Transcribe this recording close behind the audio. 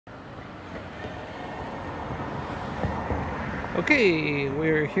Okay,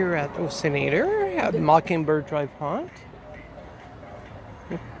 we're here at Osinator at Mockingbird Drive Haunt.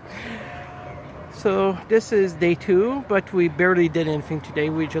 So this is day 2, but we barely did anything today.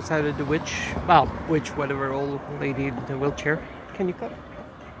 We just added the witch, whatever old lady in the wheelchair. Can you cut?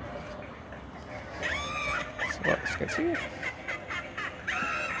 So as you can see.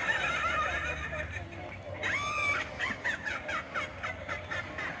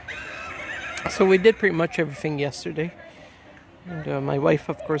 So we did pretty much everything yesterday. And my wife,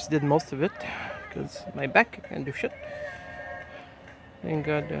 of course, did most of it because my back can do shit. Thank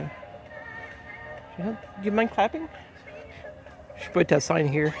God. Do you mind clapping? She put a sign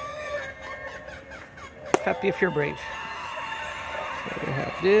here. Clap if you're brave. So we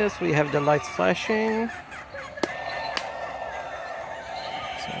have this. We have the lights flashing.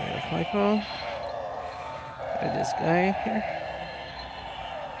 So there's Michael. And this guy here.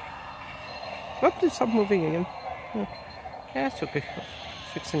 Oh, there's something moving again. Oh. Yeah, it's okay. I'll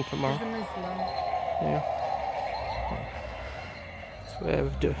fix it tomorrow. Yeah. So we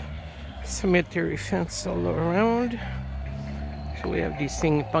have the cemetery fence all around. So we have these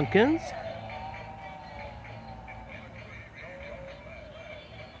singing pumpkins.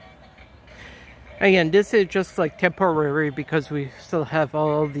 Again, this is just like temporary because we still have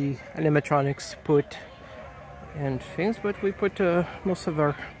all the animatronics put and things, but we put most of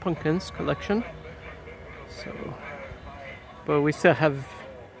our pumpkins collection. So. But we still have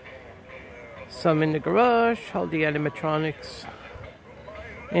some in the garage, all the animatronics.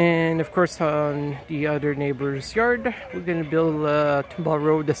 And of course on the other neighbor's yard, we're going to build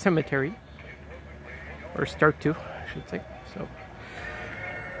tomorrow the cemetery. Or start to, I should say.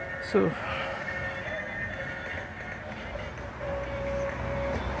 So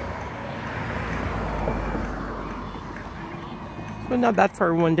not bad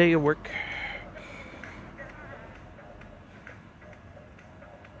for one day of work.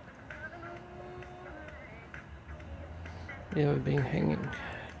 Yeah, we've been hanging.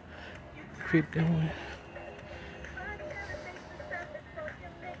 Creep going.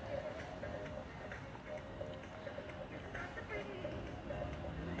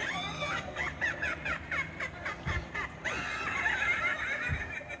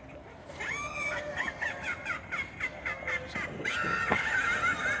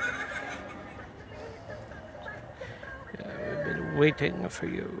 Yeah, we've been waiting for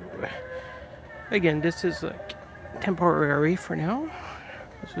you. Again, this is like temporary for now.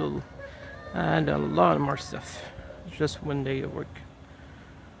 We'll add a lot more stuff. It's just one day of work.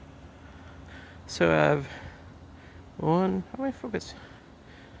 So I have how many focus?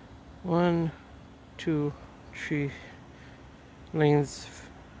 1, 2, 3 lanes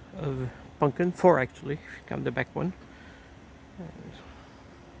of pumpkin. 4 actually, if you count the back one.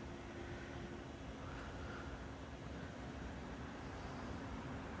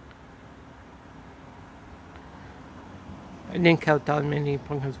 I didn't count how many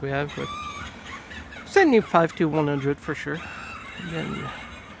pumpkins we have, but 75 to 100 for sure. And then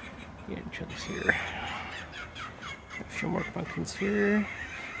the entrance here. A few more pumpkins here.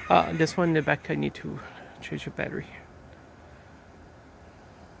 This one in the back I need to change the battery.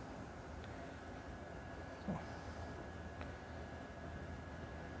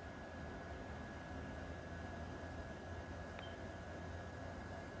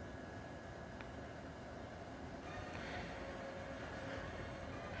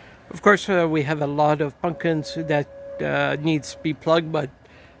 Of course, we have a lot of pumpkins that needs to be plugged, but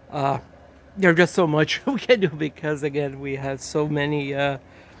there's just so much we can do because, again, we have so many.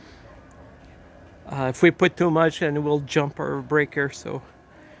 If we put too much, then we'll jump our breaker, so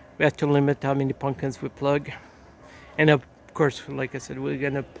we have to limit how many pumpkins we plug. And of course, like I said, we're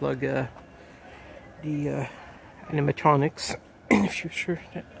gonna plug the animatronics in the future.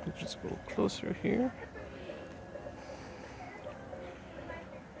 I'll just go closer here.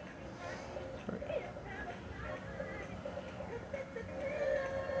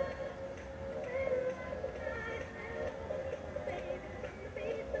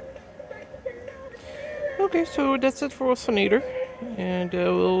 Okay, so that's it for Osinator, and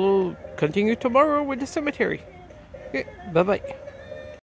we'll continue tomorrow with the cemetery. Okay, bye-bye.